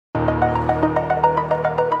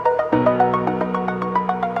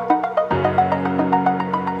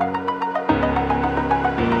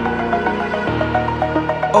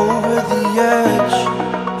Over the edge,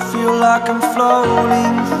 feel like I'm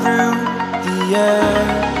floating through the air.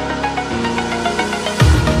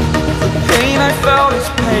 The pain I felt is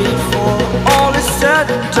paid for, all is said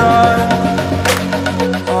and done.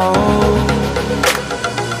 Oh,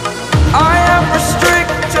 I am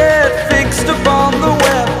restricted, fixed upon the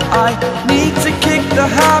web. I need to kick the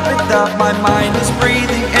habit that my mind is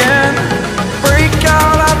breathing in. Break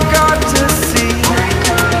out, I've got to see.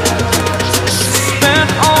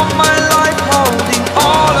 All my life holding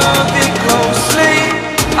all of it closely.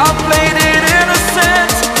 I played it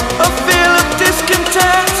innocent, a feel of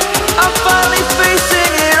discontent. I'm finally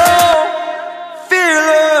facing it all,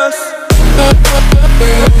 fearless.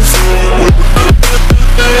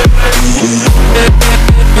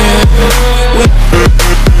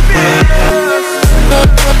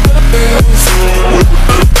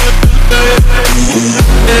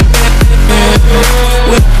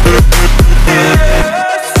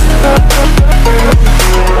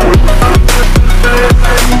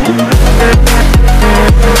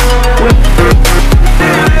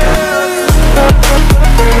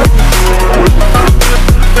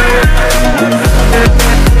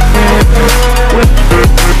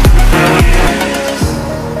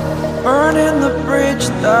 Burning the bridge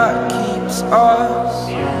that keeps us.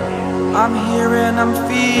 I'm here and I'm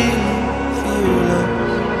feeling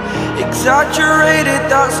fearless. Exaggerated,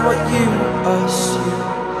 that's what you assume.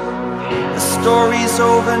 The story's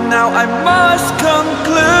over now, I must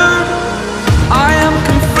conclude. I am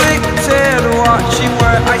conflicted, watching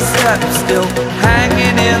where I step still,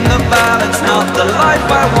 hanging in the balance. Not the life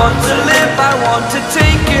I want to live, I want to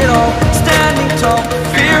take it all. Standing tall,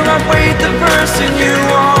 fear I've weighed the person you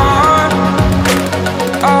are.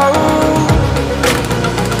 Oh,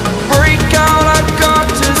 break out, I've got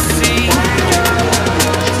to see.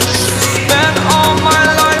 Spent all my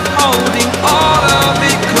life holding all of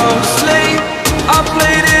it closely. I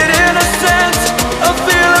played it innocent, a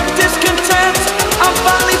feel of discontent. I'm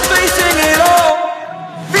finally facing it all,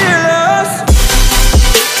 fearless.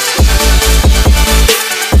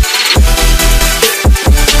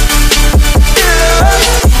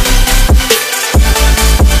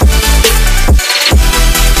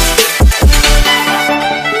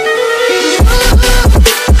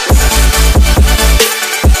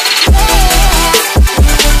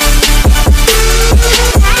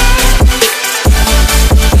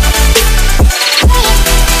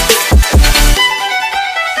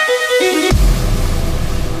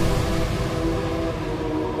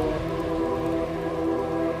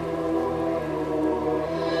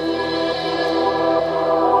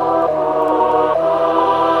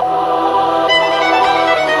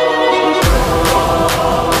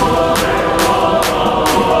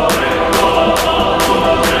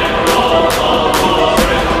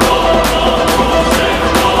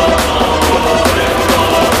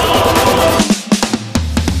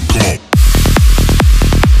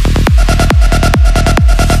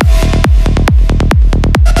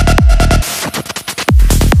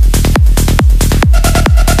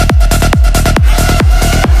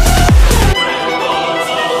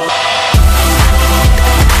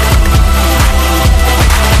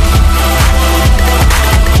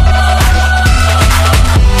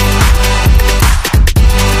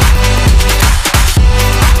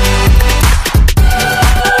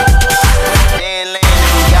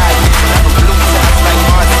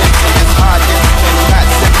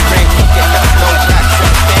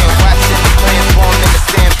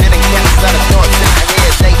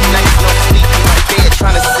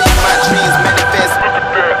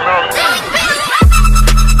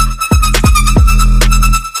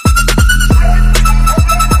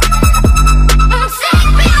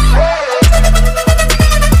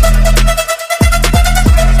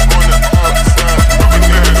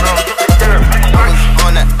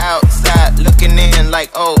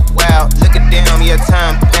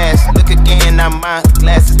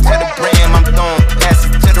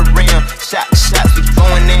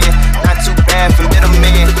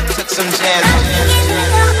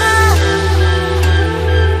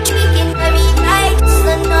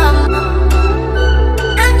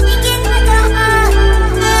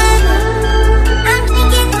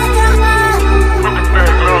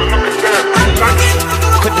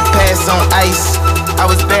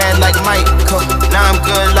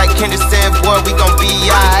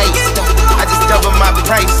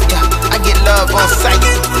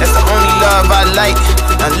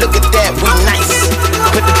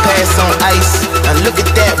 Now look at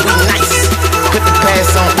that, we nice. put the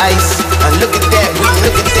past on ice. Look at that, we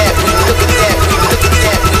look at that, we look at that, we look at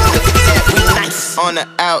that, we look at that, we nice. On the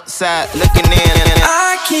outside looking in.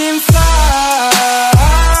 I can fly.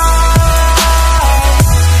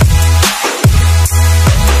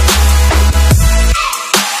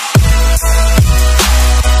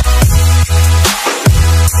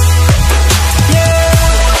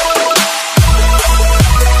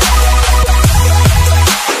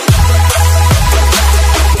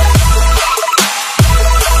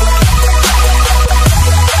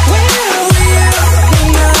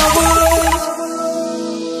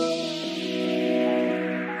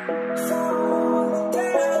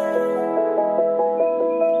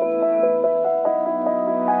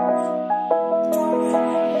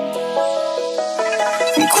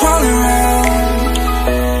 Crawling around,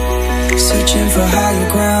 searching for higher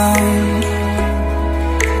ground.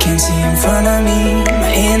 Can't see in front of me,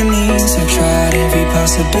 my enemies. I've tried every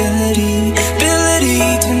possibility, ability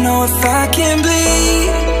to know if I can bleed.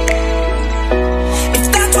 If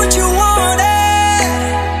that's what you wanted,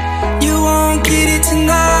 you won't get it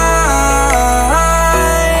tonight.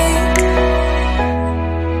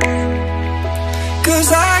 'Cause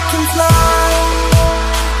I can fly.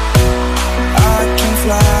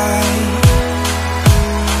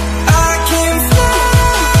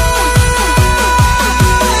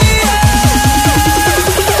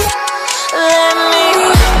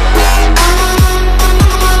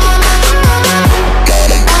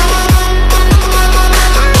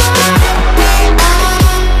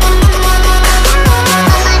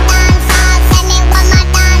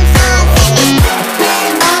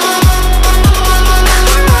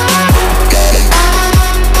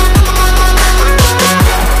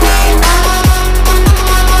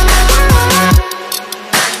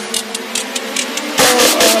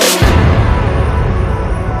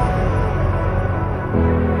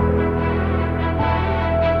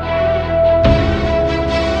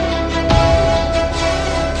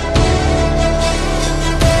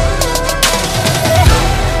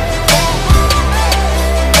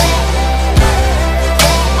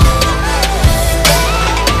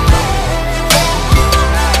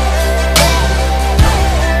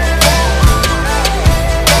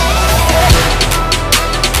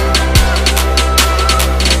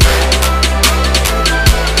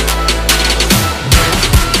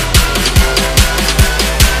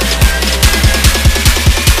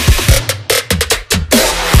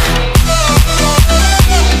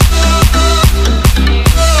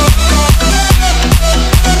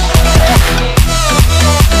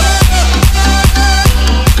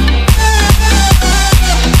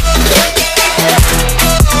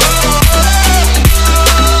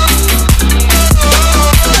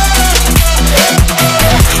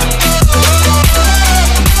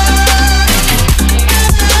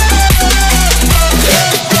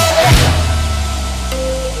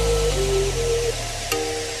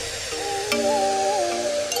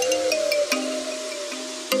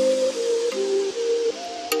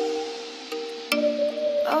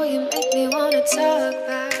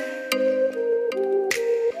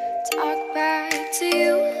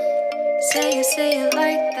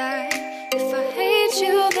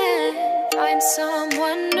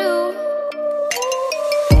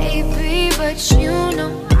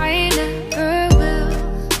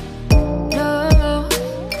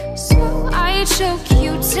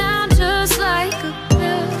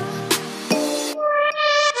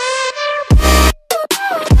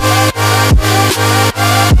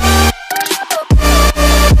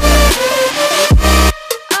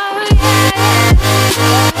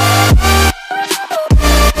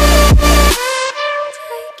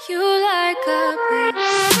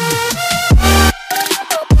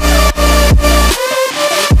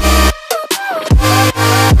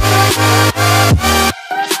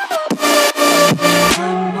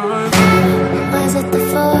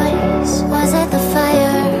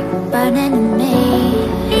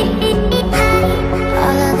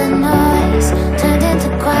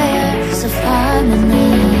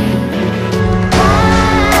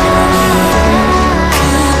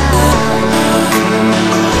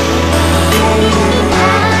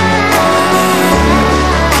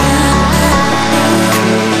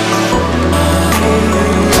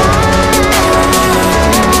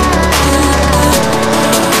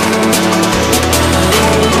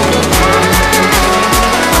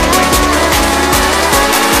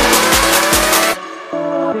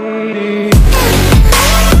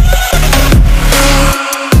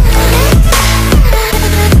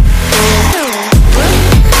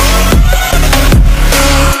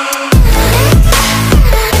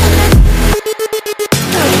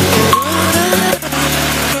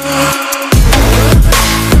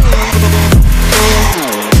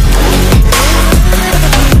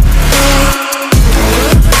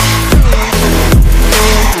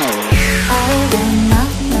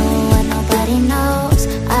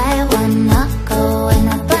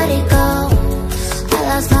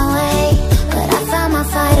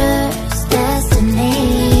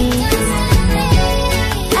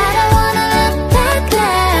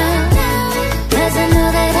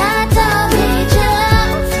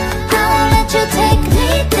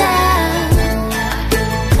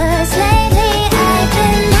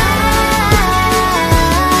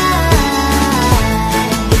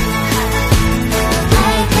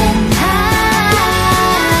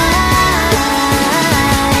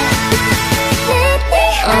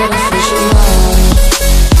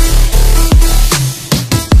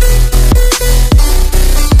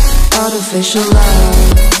 artificial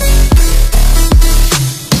love.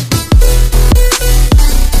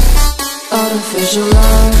 Artificial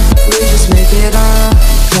love, we just make it up.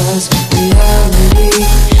 Cause reality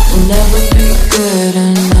will never be good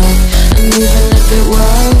enough. And even if it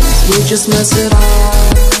was, we just mess it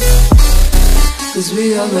up. Cause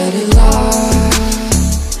we already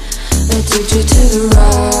lost. Addicted to the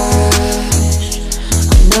rush.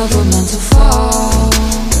 I'm never meant to fall.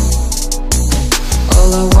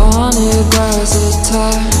 All I wanted was a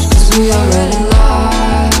touch. Cause we already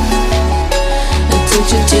lost.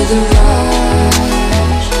 Addicted to the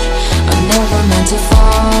rush. I'm never meant to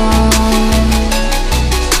fall.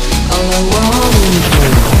 All I wanted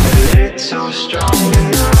was it's so strong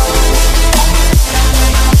enough.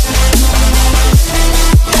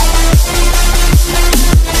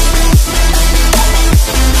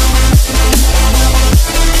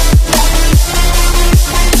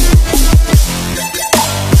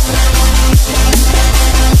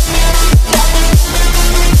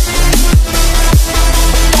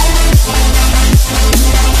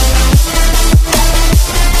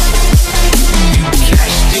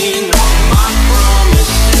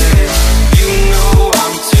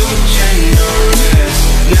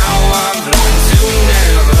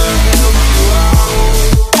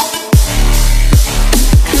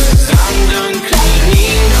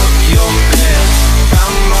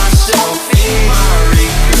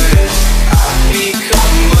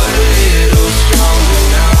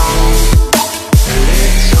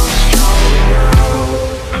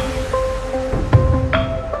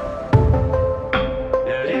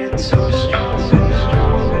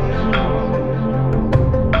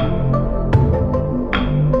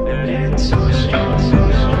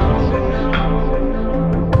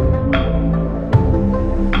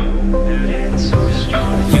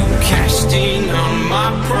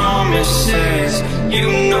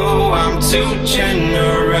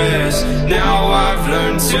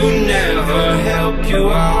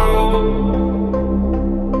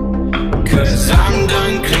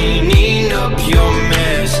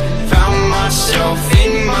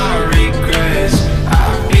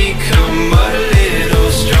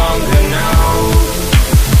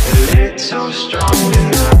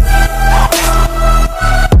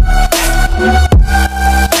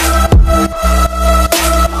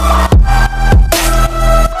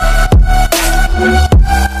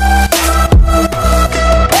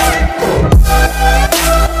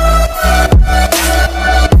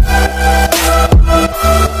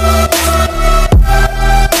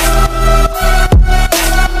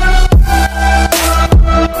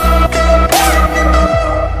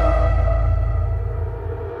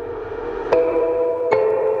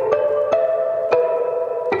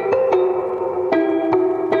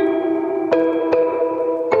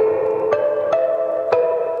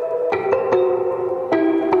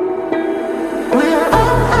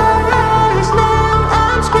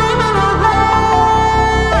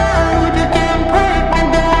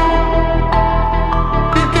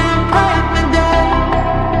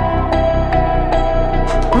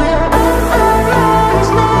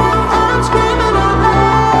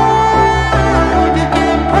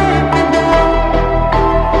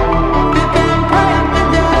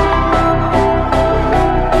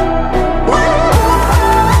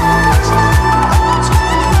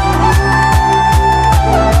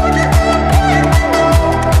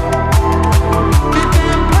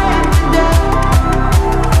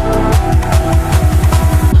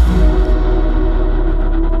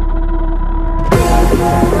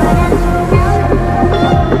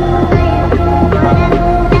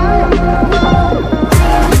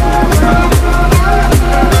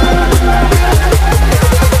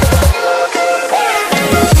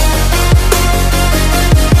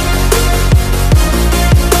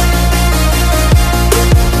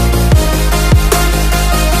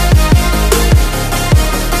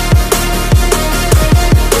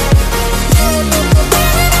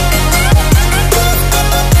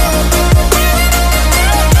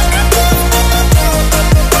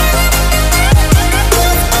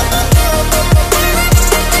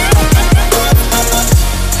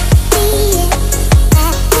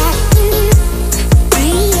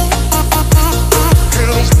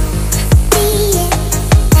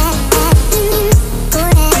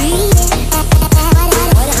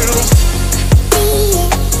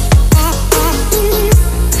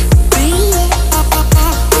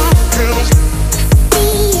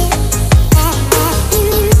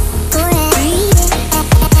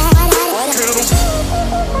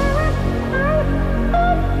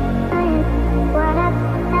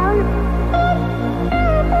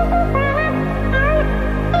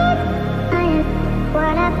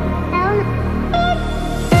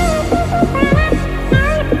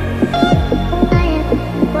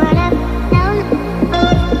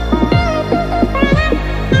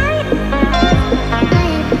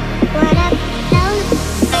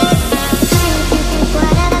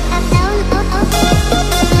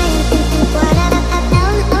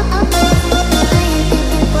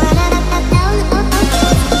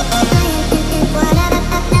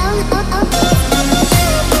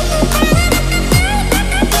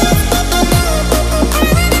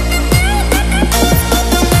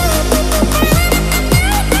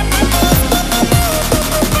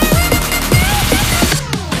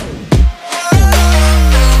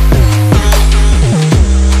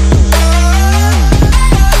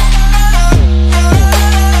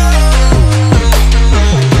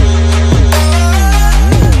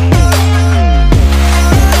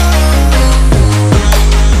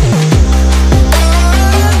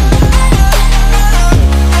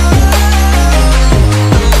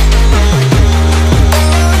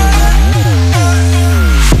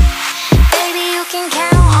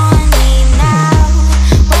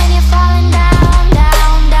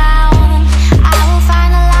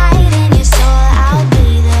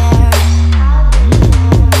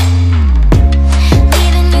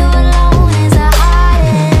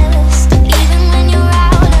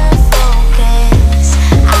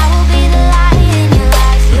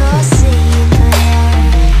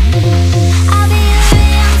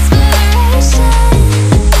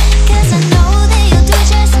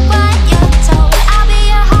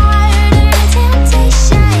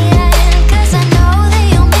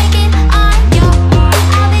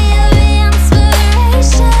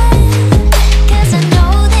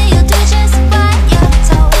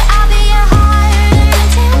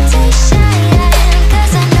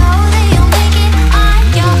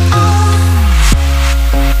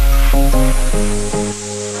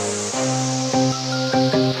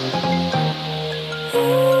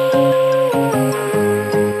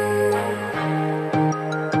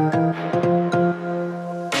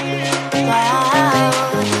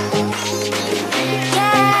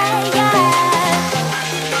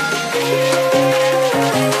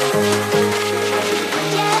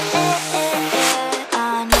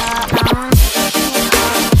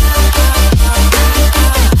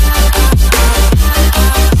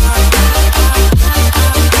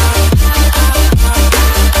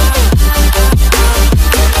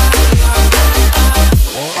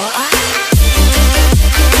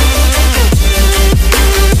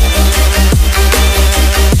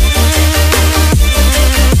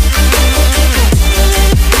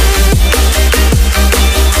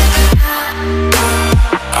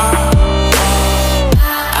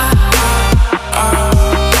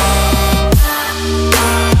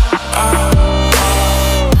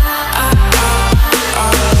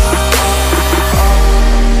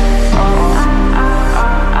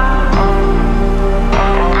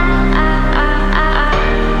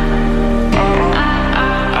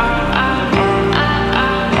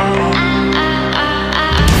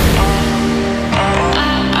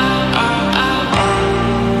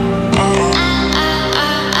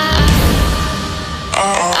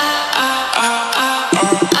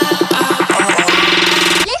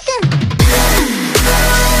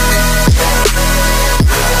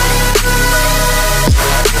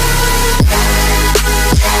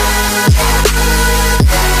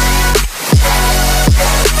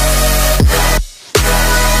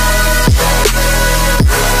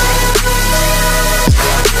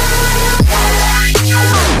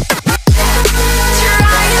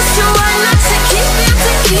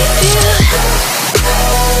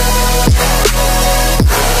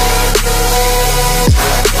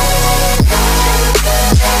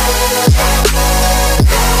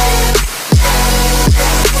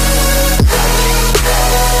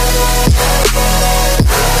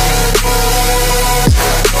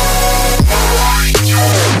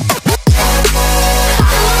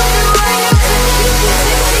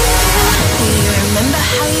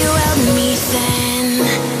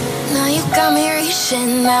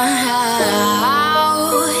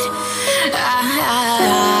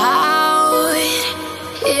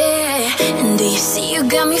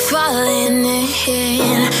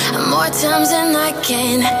 times and I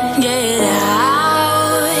can't get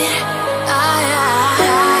out.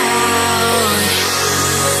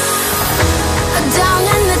 Down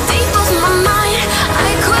in the deep of my mind,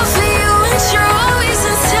 I call for you and you're always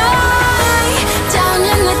inside. Down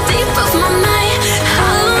in the deep of my mind,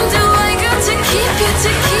 how long do I got to keep you,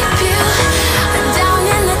 to keep you? Down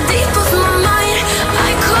in the deep of my mind,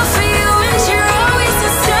 I call for you and you're always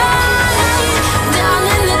inside. Down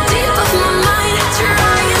in the deep of my mind,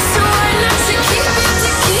 trying so hard not to keep you,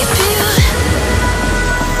 to keep you.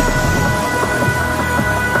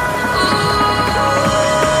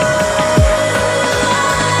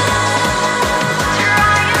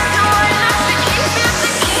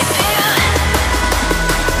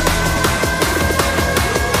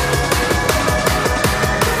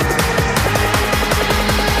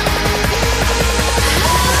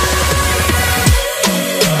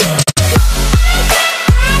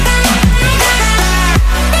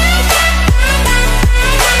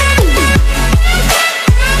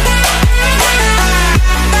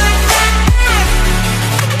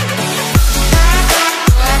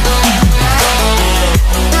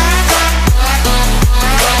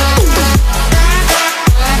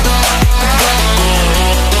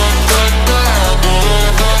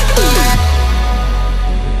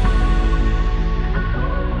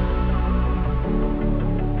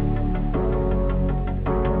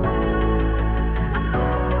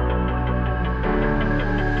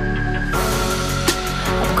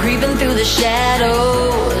 Creeping through the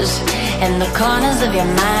shadows and the corners of your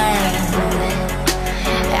mind.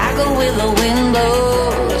 I go where the wind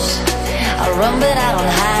blows. I run but I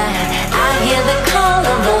don't hide. I hear the call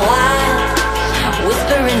of the wild,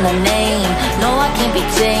 whispering the name. No, I can't be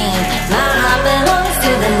tamed. My heart belongs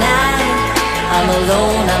to the night. I'm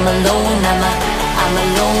alone, I'm alone, I'm a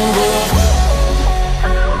lone wolf.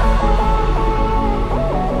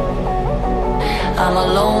 I'm a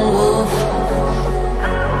lone wolf.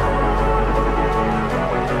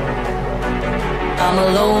 I'm a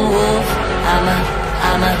lone wolf. I'm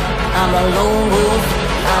a lone wolf.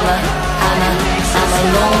 I'm a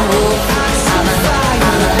lone wolf. I'm a lone wolf.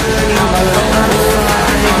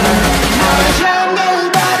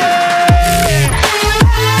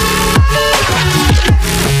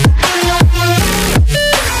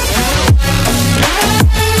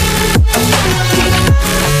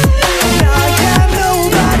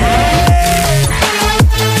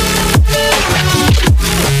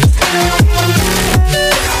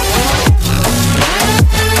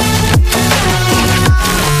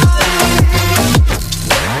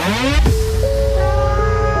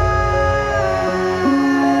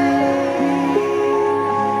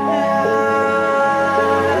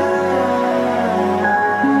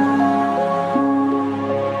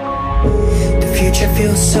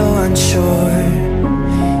 Feels so unsure.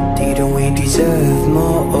 Didn't we deserve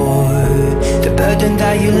more? The burden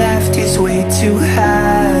that you left is way too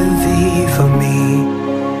heavy for me.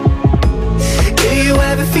 Do you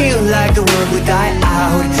ever feel like the world would die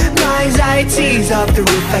out? My anxiety's off the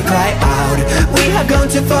roof, I cry out. We have gone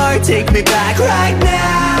too far, take me back right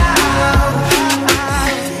now.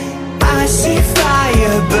 I see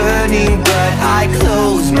fire burning, but I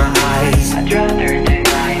close my eyes. I'd rather deny.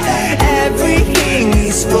 Everything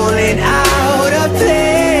is falling out of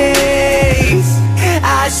place.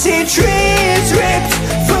 I see trees ripped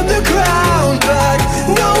from the ground, but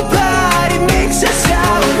nobody makes a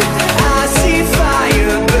sound. I see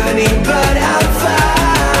fire burning, but I'm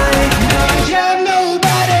fine. I'm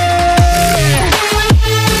nobody.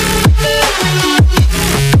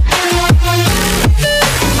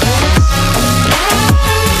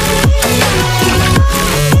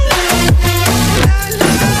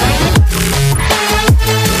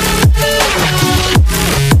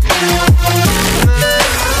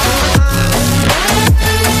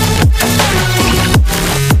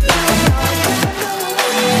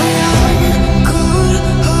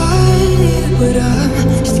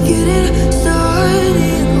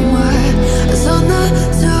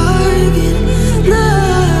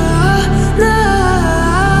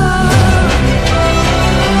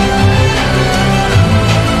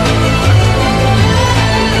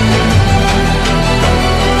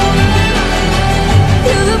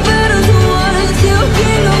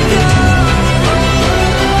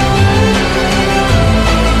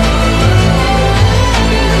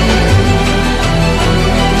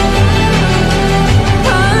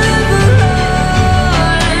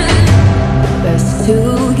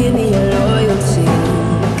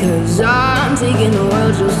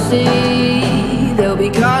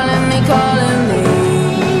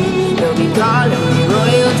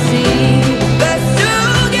 Royalty, best to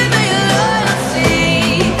give me loyalty,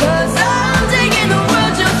 'cause I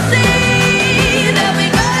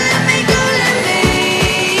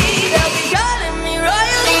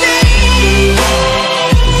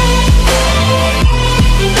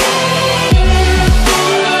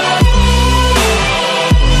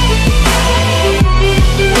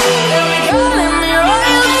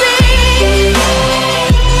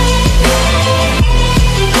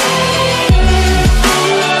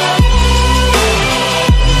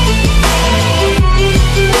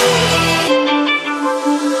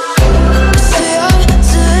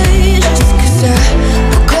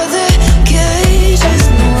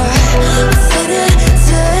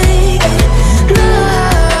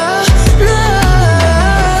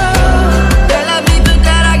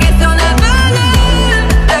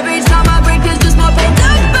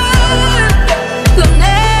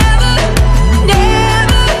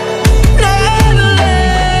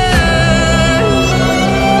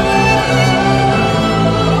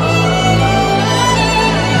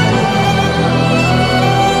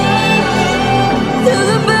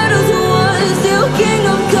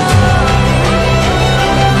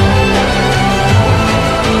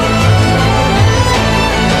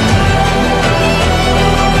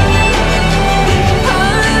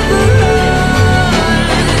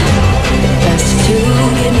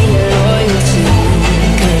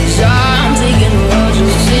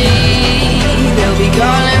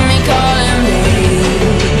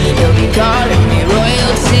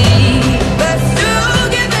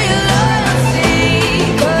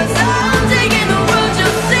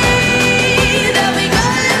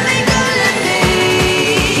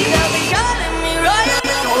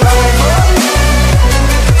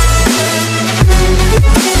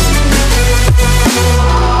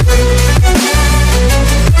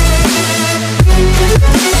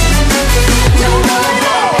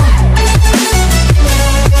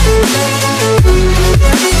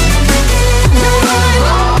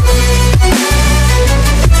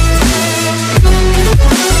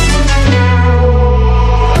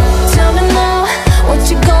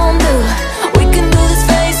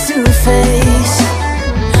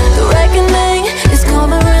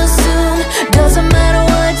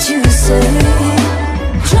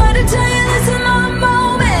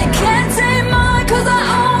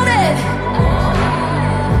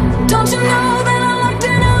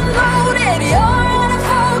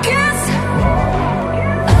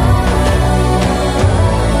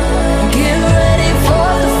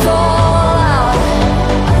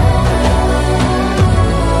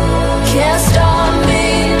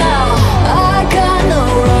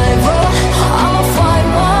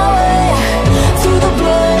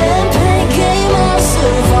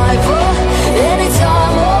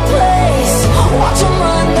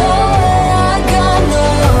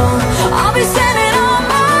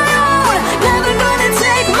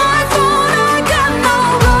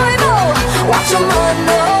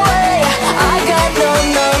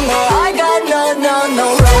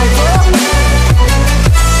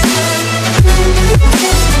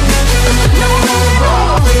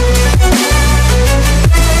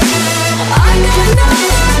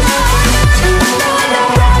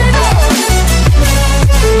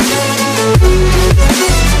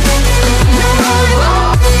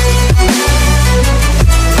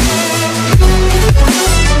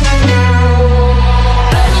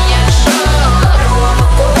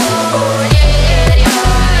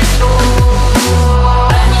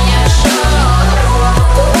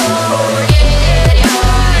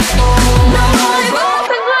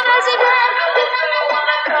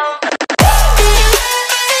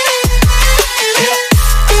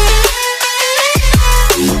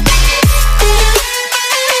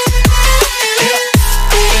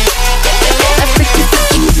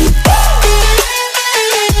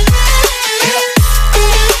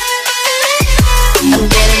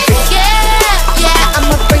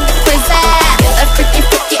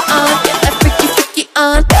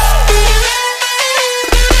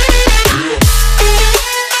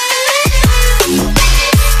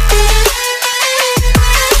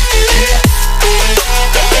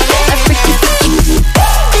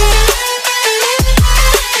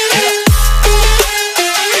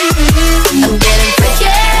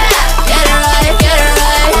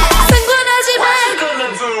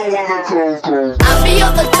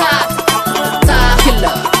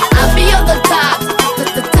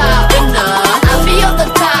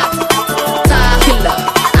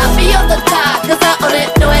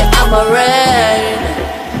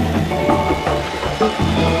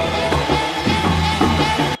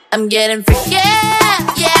getting freaky,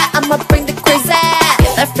 yeah, I'ma bring the crazy.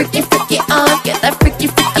 Get that freaky, freaky on, get that freaky,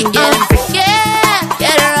 freaky on. Getting freaky,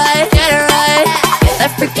 get it right, get it right. Get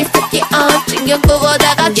that freaky, freaky on, 신경 끄고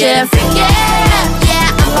다 같이 freaky,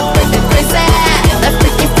 yeah, I'ma bring the crazy. Get that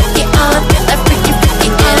freaky, freaky on, get that freaky, freaky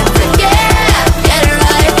on. Freaky, get it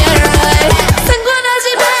right, get it right.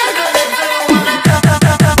 상관하지 마.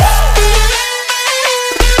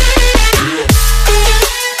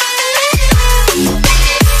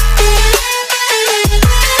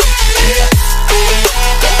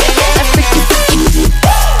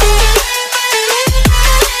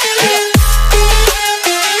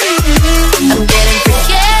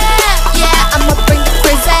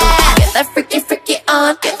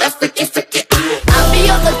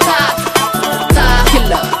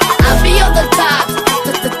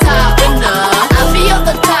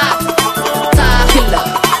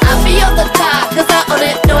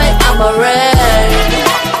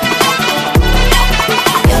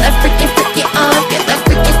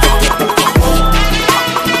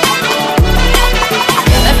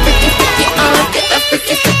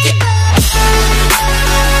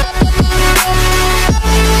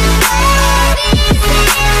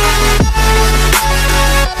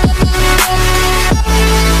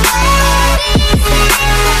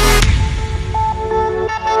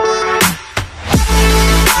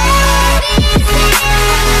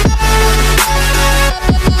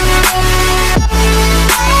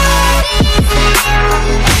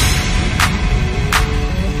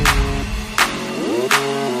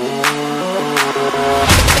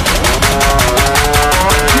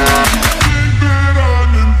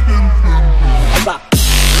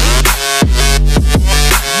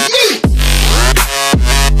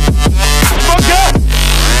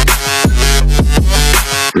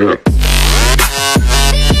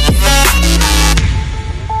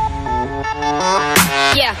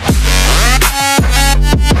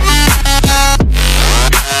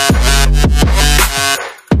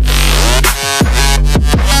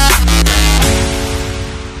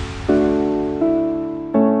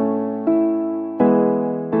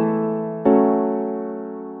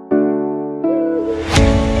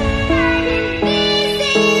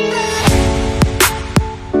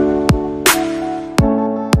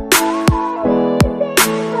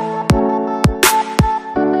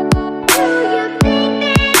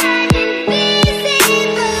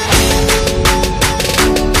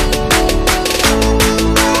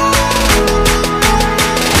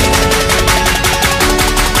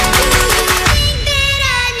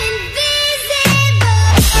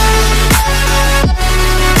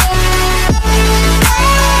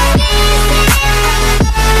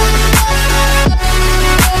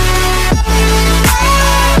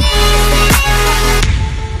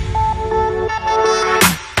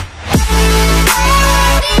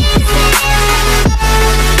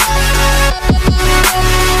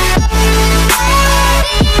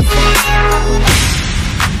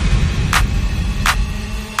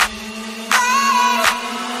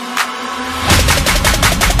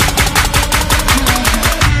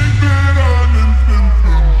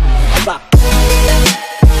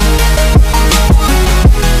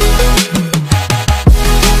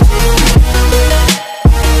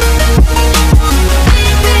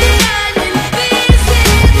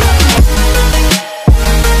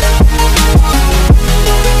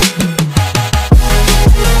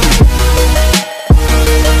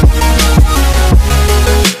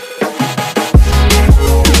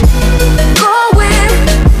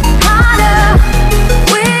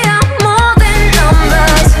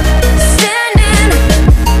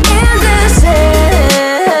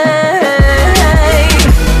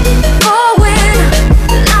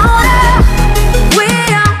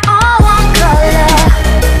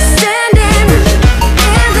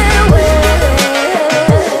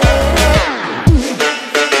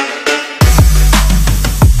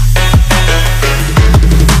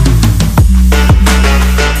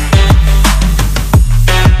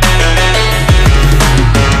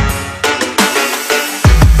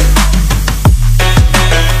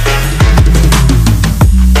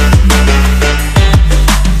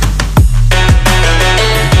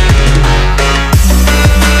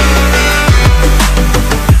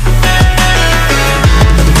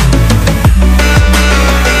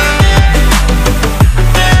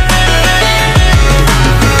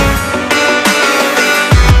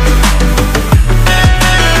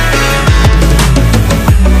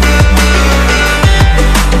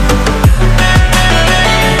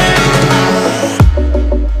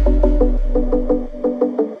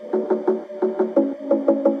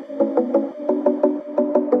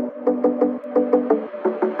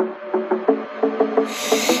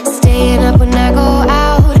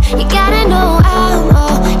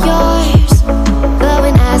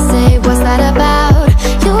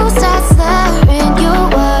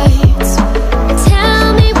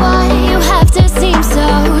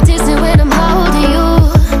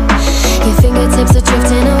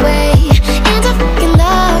 drifting away. And I fucking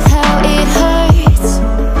love how it hurts.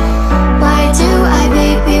 Why do I,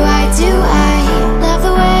 baby, why do I love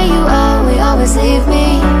the way you always leave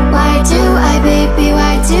me? Why do I, baby,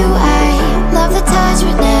 why do I love the touch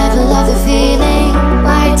but never love the feeling?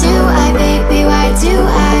 Why do I, baby, why do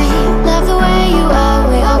I love the way you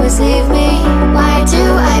always leave me? Why do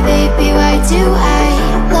I, baby, why do I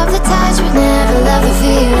love the touch but never love the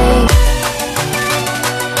feeling?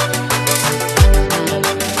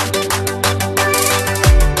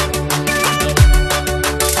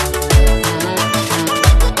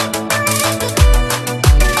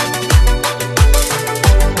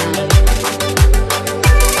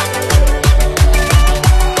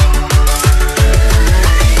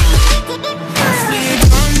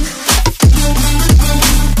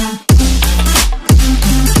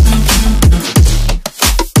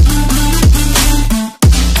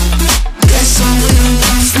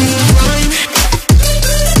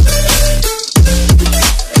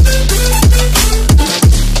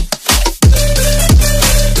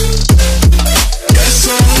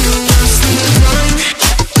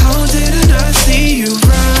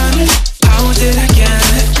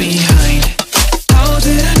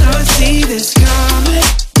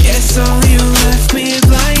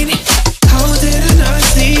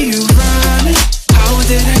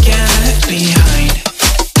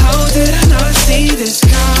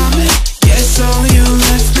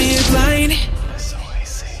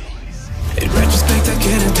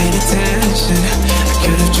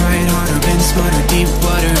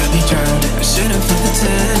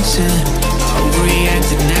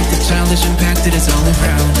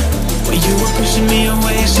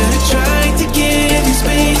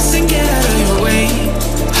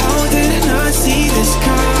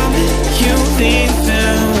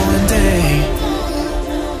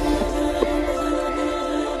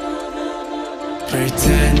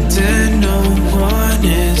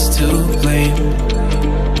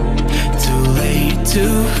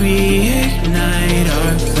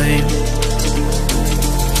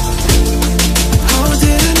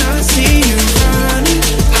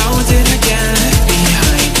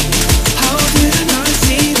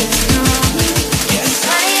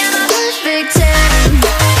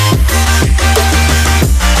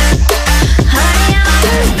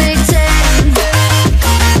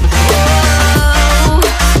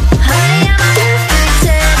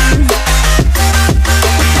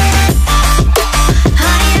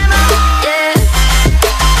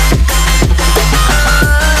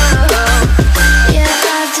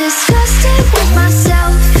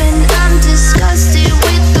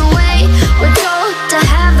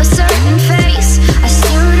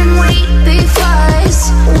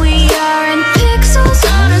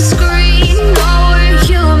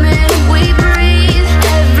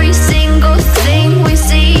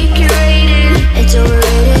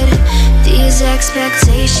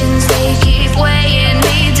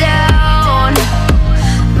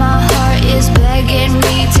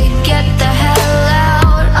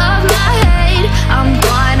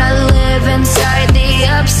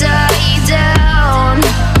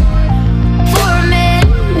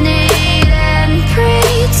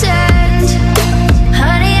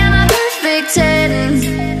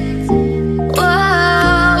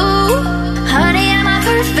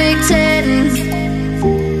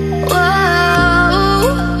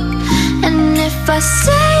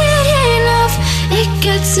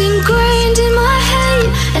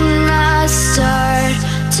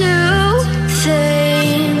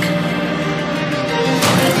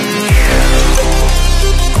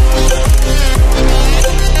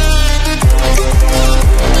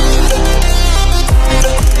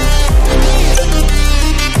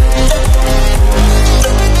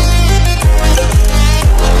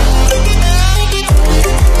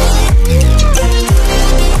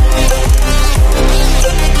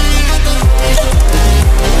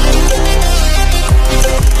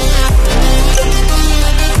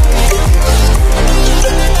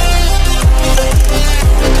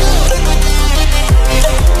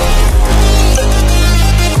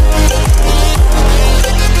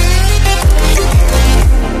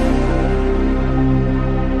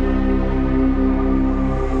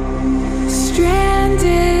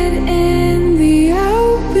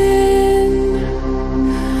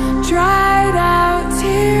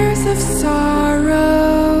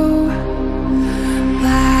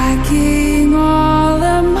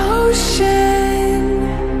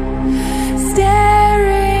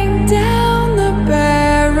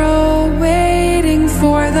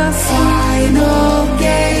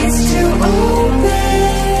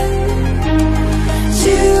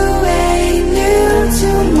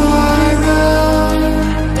 tomorrow.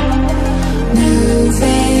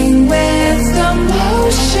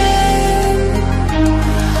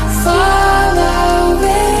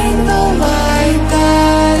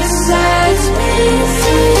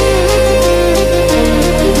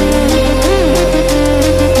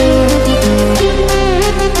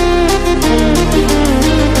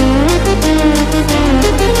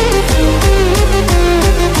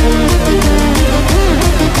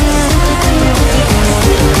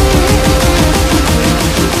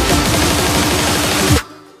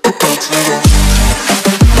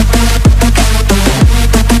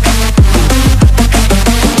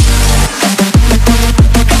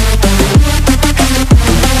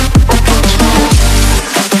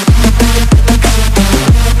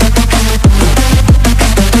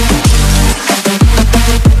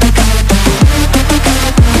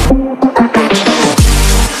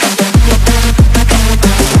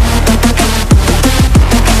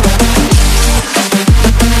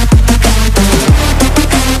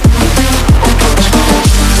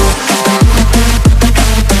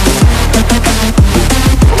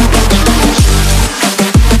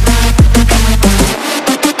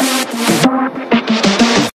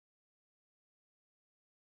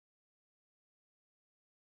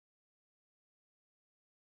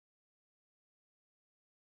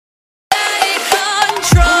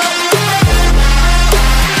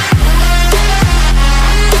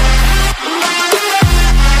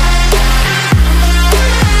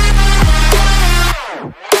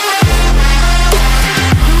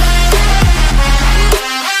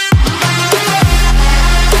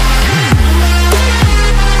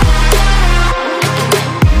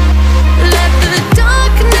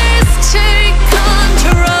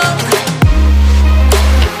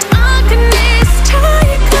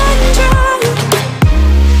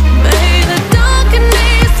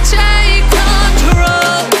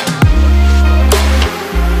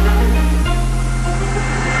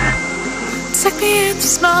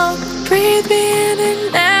 smoke, breathe me in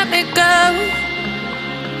and let me go.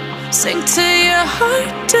 Sink to your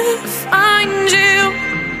heart to find you.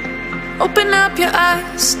 Open up your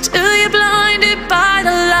eyes till you're blinded by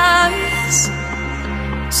the lies,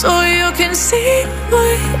 so you can see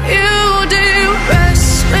what you do.